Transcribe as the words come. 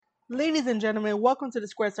Ladies and gentlemen, welcome to the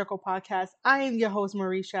Square Circle Podcast. I am your host,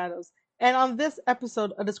 Marie Shadows. And on this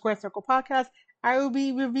episode of the Square Circle Podcast, I will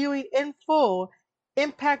be reviewing in full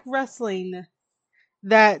Impact Wrestling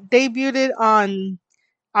that debuted on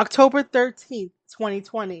October 13th,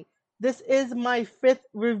 2020. This is my fifth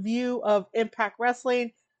review of Impact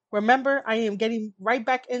Wrestling. Remember, I am getting right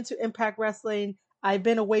back into Impact Wrestling. I've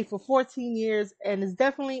been away for 14 years and it's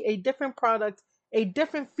definitely a different product, a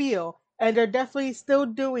different feel, and they're definitely still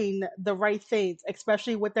doing the right things,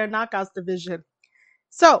 especially with their Knockouts division.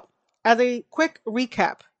 So, as a quick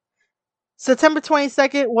recap, September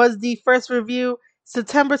 22nd was the first review,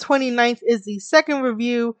 September 29th is the second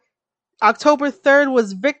review, October 3rd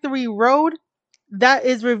was Victory Road. That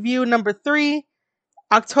is review number 3.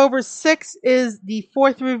 October 6th is the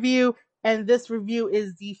fourth review, and this review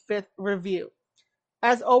is the fifth review.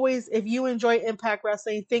 As always, if you enjoy Impact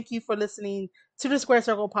Wrestling, thank you for listening to the Square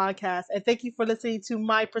Circle Podcast, and thank you for listening to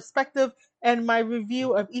my perspective and my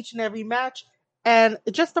review of each and every match, and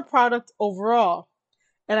just the product overall.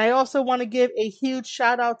 And I also want to give a huge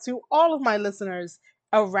shout out to all of my listeners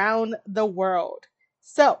around the world.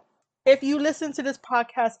 So, if you listen to this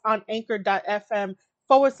podcast on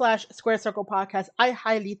anchor.fm/Square Circle Podcast, I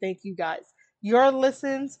highly thank you guys. Your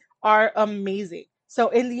listens are amazing. So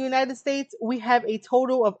in the United States, we have a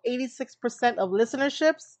total of 86% of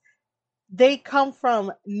listenerships. They come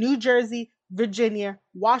from New Jersey, Virginia,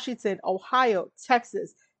 Washington, Ohio,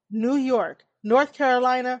 Texas, New York, North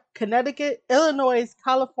Carolina, Connecticut, Illinois,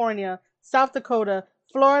 California, South Dakota,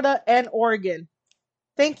 Florida, and Oregon.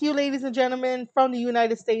 Thank you, ladies and gentlemen from the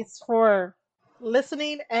United States, for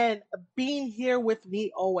listening and being here with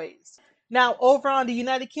me always. Now, over on the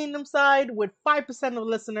United Kingdom side, with 5% of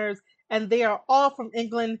listeners, and they are all from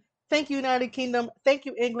England. Thank you, United Kingdom. Thank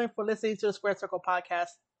you, England, for listening to the Square Circle Podcast.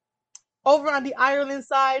 Over on the Ireland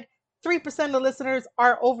side, 3% of listeners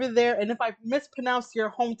are over there. And if I mispronounced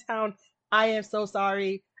your hometown, I am so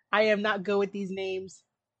sorry. I am not good with these names.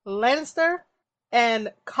 Leinster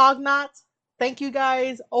and Cognot, thank you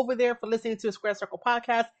guys over there for listening to the Square Circle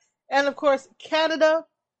Podcast. And of course, Canada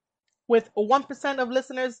with 1% of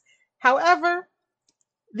listeners. However,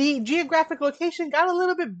 the geographic location got a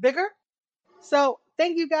little bit bigger. So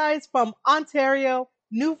thank you guys from Ontario,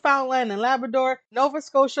 Newfoundland and Labrador, Nova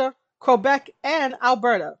Scotia, Quebec, and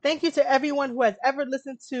Alberta. Thank you to everyone who has ever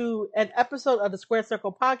listened to an episode of the Square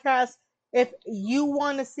Circle Podcast. If you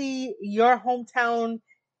want to see your hometown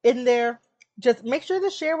in there, just make sure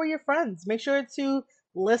to share with your friends. Make sure to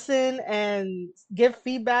listen and give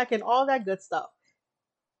feedback and all that good stuff.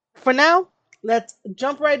 For now, let's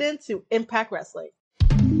jump right into Impact Wrestling.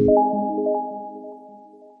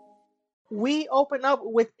 We open up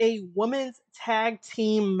with a women's tag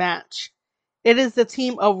team match. It is the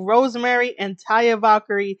team of Rosemary and Taya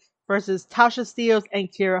Valkyrie versus Tasha Steelz and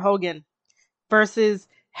Kiera Hogan versus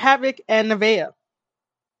Havoc and Nevaeh.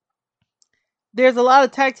 There's a lot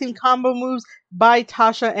of tag team combo moves by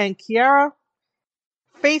Tasha and Kiera.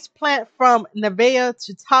 Face plant from Nevaeh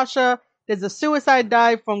to Tasha. There's a suicide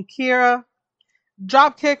dive from Kiera.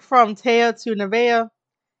 Drop kick from Taya to Nevaeh.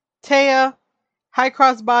 Taya high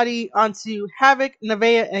crossbody onto Havoc,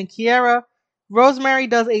 Nevaeh, and Kiera. Rosemary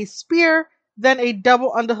does a spear, then a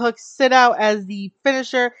double underhook sit out as the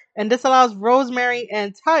finisher, and this allows Rosemary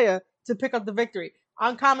and Taya to pick up the victory.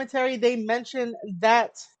 On commentary, they mentioned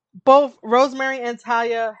that both Rosemary and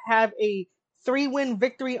Taya have a 3-win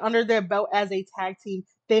victory under their belt as a tag team.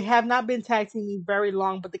 They have not been tag teaming very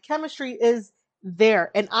long, but the chemistry is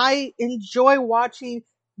there, and I enjoy watching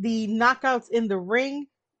the knockouts in the ring.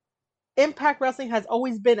 Impact Wrestling has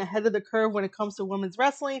always been ahead of the curve when it comes to women's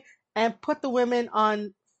wrestling and put the women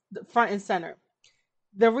on the front and center.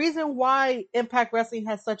 The reason why Impact Wrestling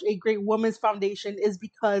has such a great women's foundation is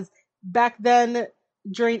because back then,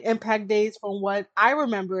 during Impact days, from what I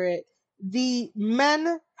remember it, the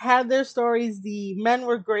men had their stories, the men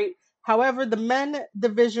were great. However, the men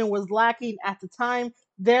division was lacking at the time.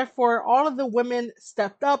 Therefore, all of the women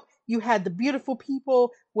stepped up. You had the beautiful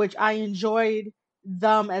people, which I enjoyed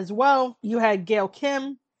them as well. You had Gail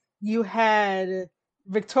Kim, you had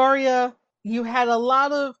Victoria, you had a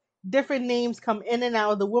lot of different names come in and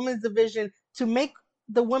out of the women's division to make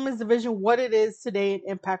the women's division what it is today in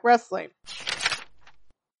Impact Wrestling.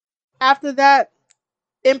 After that,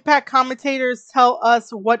 Impact commentators tell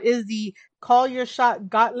us what is the Call Your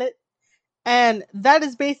Shot Gauntlet, and that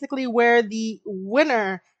is basically where the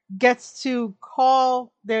winner gets to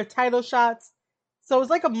call their title shots. So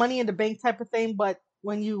it's like a Money in the Bank type of thing, but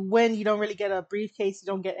when you win, you don't really get a briefcase, you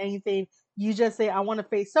don't get anything. You just say, I want to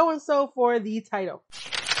face so-and-so for the title.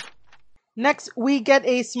 Next, we get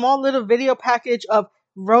a small little video package of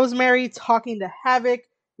Rosemary talking to Havoc,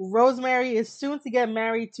 Rosemary is soon to get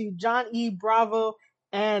married to John E. Bravo,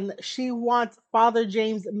 and she wants Father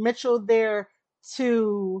James Mitchell there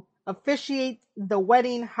to officiate the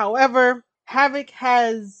wedding. However, Havoc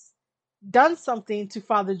has done something to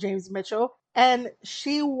Father James Mitchell, and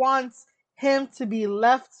she wants him to be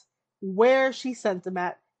left where she sent him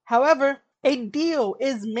at. However, a deal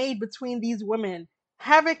is made between these women.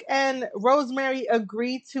 Havoc and Rosemary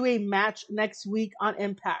agree to a match next week on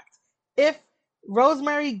Impact. If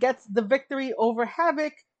Rosemary gets the victory over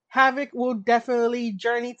Havoc, Havoc will definitely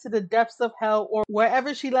journey to the depths of hell or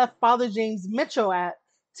wherever she left Father James Mitchell at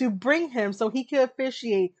to bring him so he can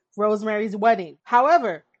officiate Rosemary's wedding.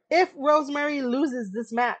 However, if Rosemary loses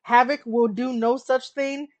this match, Havoc will do no such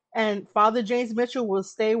thing, and Father James Mitchell will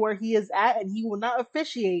stay where he is at, and he will not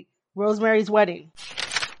officiate Rosemary's wedding.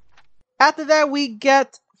 After that, we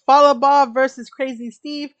get Fallah Bahh versus Crazy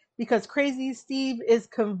Steve, because Crazy Steve is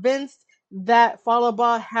convinced that Fallah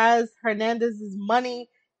Bahh has Hernandez's money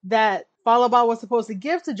that Fallah Bahh was supposed to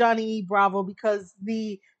give to Johnny E. Bravo, because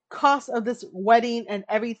the cost of this wedding and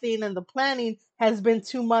everything and the planning has been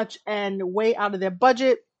too much and way out of their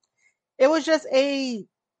budget. It was just a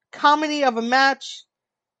comedy of a match.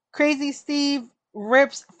 Crazy Steve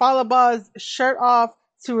rips Fallah Bahh's shirt off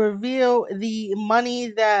to reveal the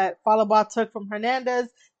money that Fallah Bahh took from Hernandez,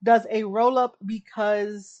 does a roll-up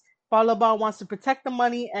because Fallah Bahh wants to protect the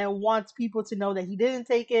money and wants people to know that he didn't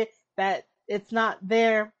take it, that it's not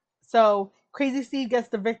there. So Crazy Steve gets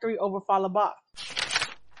the victory over Fallah Bahh.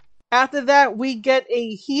 After that, we get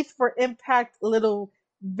a Heath for Impact little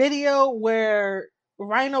video where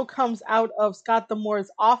Rhino comes out of Scott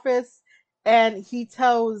D'Amore's office and he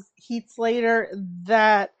tells Heath Slater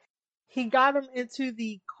that he got him into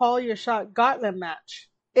the Call Your Shot Gauntlet match.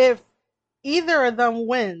 If either of them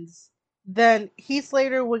wins, then Heath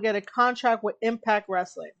Slater will get a contract with Impact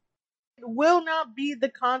Wrestling. It will not be the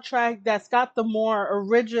contract that Scott D'Amore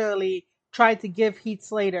originally tried to give Heath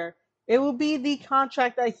Slater. It will be the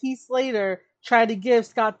contract that Heath Slater tried to give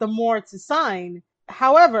Scott D'Amore to sign.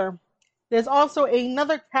 However, there's also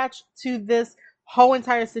another catch to this whole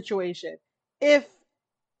entire situation. If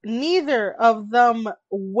neither of them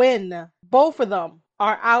win, both of them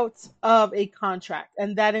are out of a contract,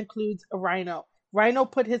 and that includes Rhino. Rhino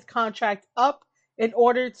put his contract up in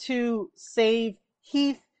order to save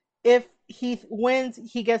Heath. If Heath wins,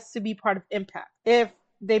 he gets to be part of Impact. If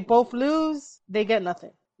they both lose, they get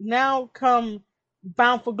nothing. Now come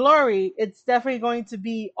Bound for Glory, it's definitely going to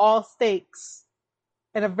be all stakes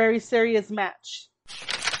and a very serious match.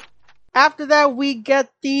 After that, we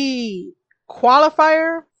get the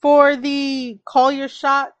qualifier for the Call Your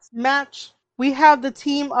Shot match. We have the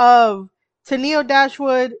team of Tenille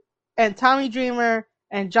Dashwood and Tommy Dreamer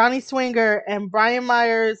and Johnny Swinger and Brian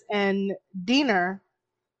Myers and Diener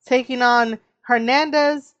taking on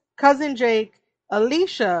Hernandez, Cousin Jake,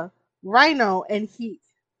 Alicia, Rhino, and Heath.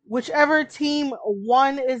 Whichever team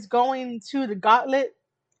won is going to the gauntlet.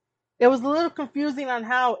 It was a little confusing on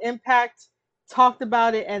how Impact talked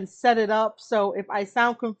about it and set it up. So if I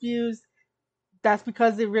sound confused, that's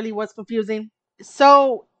because it really was confusing.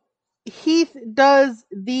 So Heath does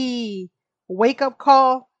the wake up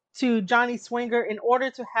call to Johnny Swinger in order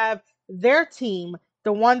to have their team,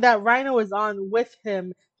 the one that Rhino is on with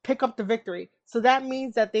him, pick up the victory. So that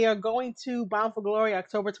means that they are going to Bound for Glory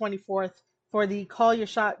October 24th for the Call Your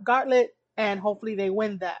Shot Gauntlet, and hopefully they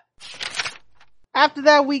win that. After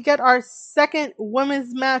that, we get our second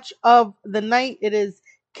women's match of the night. It is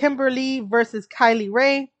Kimber Lee versus Kylie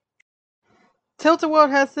Rae. Tilt-A-World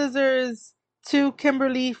has scissors to Kimber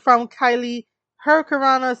Lee from Kylie.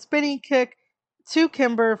 Hurricanrana spinning kick to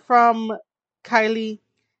Kimber from Kylie.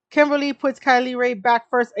 Kimber Lee puts Kylie Rae back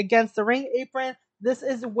first against the ring apron. This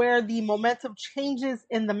is where the momentum changes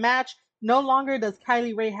in the match. No longer does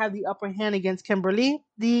Kylie Rae have the upper hand against Kimber Lee.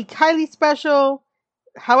 The Kylie special,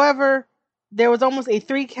 however, there was almost a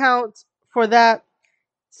 3 count for that.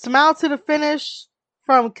 Smile to the finish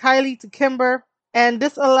from Kylie to Kimber. And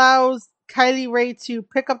this allows Kylie Rae to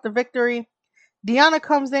pick up the victory. Deonna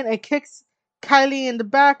comes in and kicks Kylie in the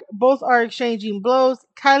back. Both are exchanging blows.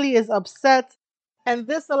 Kylie is upset. And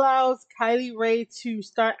this allows Kylie Rae to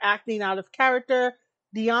start acting out of character.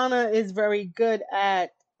 Deonna is very good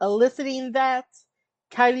at eliciting that.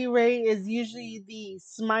 Kylie Rae is usually the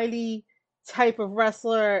smiley type of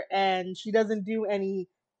wrestler, and she doesn't do any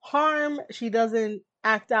harm. She doesn't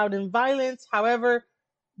act out in violence. However,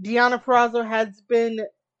 Deonna Purrazzo has been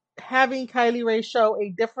having Kylie Rae show a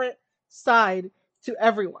different side to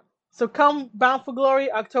everyone. So come Bound for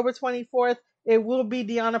Glory, October 24th, it will be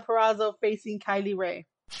Deonna Purrazzo facing Kylie Rae.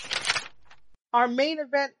 Our main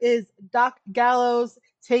event is Doc Gallows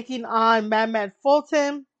taking on Madman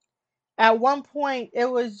Fulton. At one point, it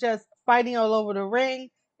was just fighting all over the ring.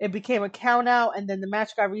 It became a count out, and then the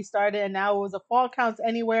match got restarted, and now it was a fall counts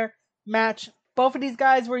anywhere match. Both of these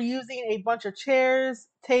guys were using a bunch of chairs,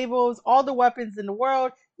 tables, all the weapons in the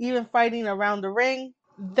world, even fighting around the ring.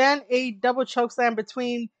 Then a double chokeslam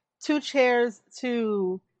between two chairs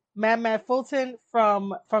to Mad Fulton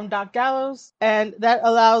from Doc Gallows, and that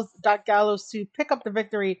allows Doc Gallows to pick up the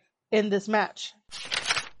victory in this match.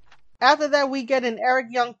 After that, we get an Eric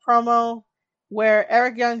Young promo where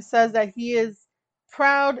Eric Young says that he is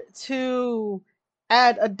proud to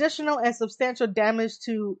add additional and substantial damage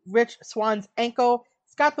to Rich Swann's ankle.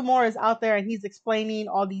 Scott D'Amore is out there and he's explaining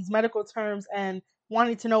all these medical terms and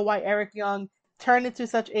wanting to know why Eric Young turned into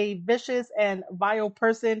such a vicious and vile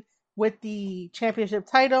person with the championship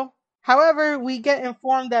title. However, we get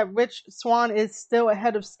informed that Rich Swann is still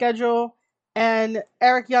ahead of schedule, and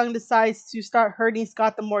Eric Young decides to start hurting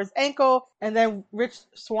Scott D'Amore's ankle, and then Rich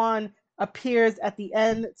Swann appears at the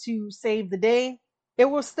end to save the day. It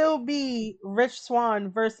will still be Rich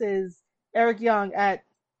Swann versus Eric Young at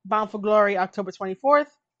Bound for Glory October 24th,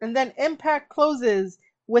 and then Impact closes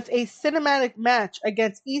with a cinematic match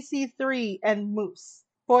against EC3 and Moose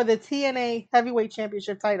for the TNA Heavyweight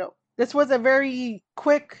Championship title. This was a very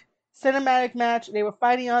quick cinematic match. They were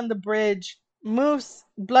fighting on the bridge. Moose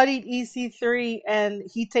bloodied EC3 and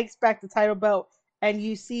he takes back the title belt, and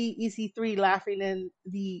you see EC3 laughing in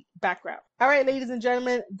the background. All right, ladies and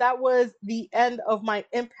gentlemen, that was the end of my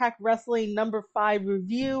Impact Wrestling number 5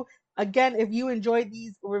 review. Again, if you enjoyed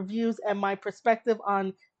these reviews and my perspective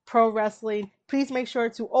on pro wrestling, please make sure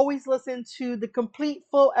to always listen to the complete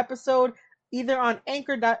full episode either on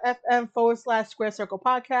anchor.fm/Square Circle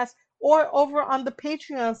Podcast or over on the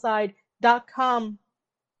Patreon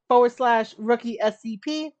side.com/Rookie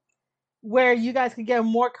SCP, where you guys can get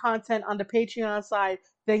more content on the Patreon side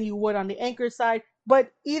than you would on the Anchor side.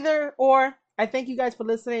 But either or, I thank you guys for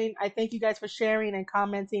listening. I thank you guys for sharing and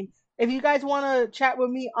commenting. If you guys want to chat with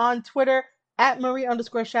me on Twitter, at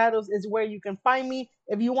Marie_Shadows is where you can find me.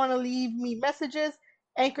 If you want to leave me messages,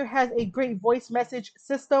 Anchor has a great voice message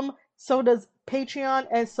system. So does Patreon,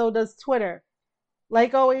 and so does Twitter.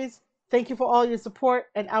 Like always, thank you for all your support,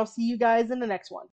 and I'll see you guys in the next one.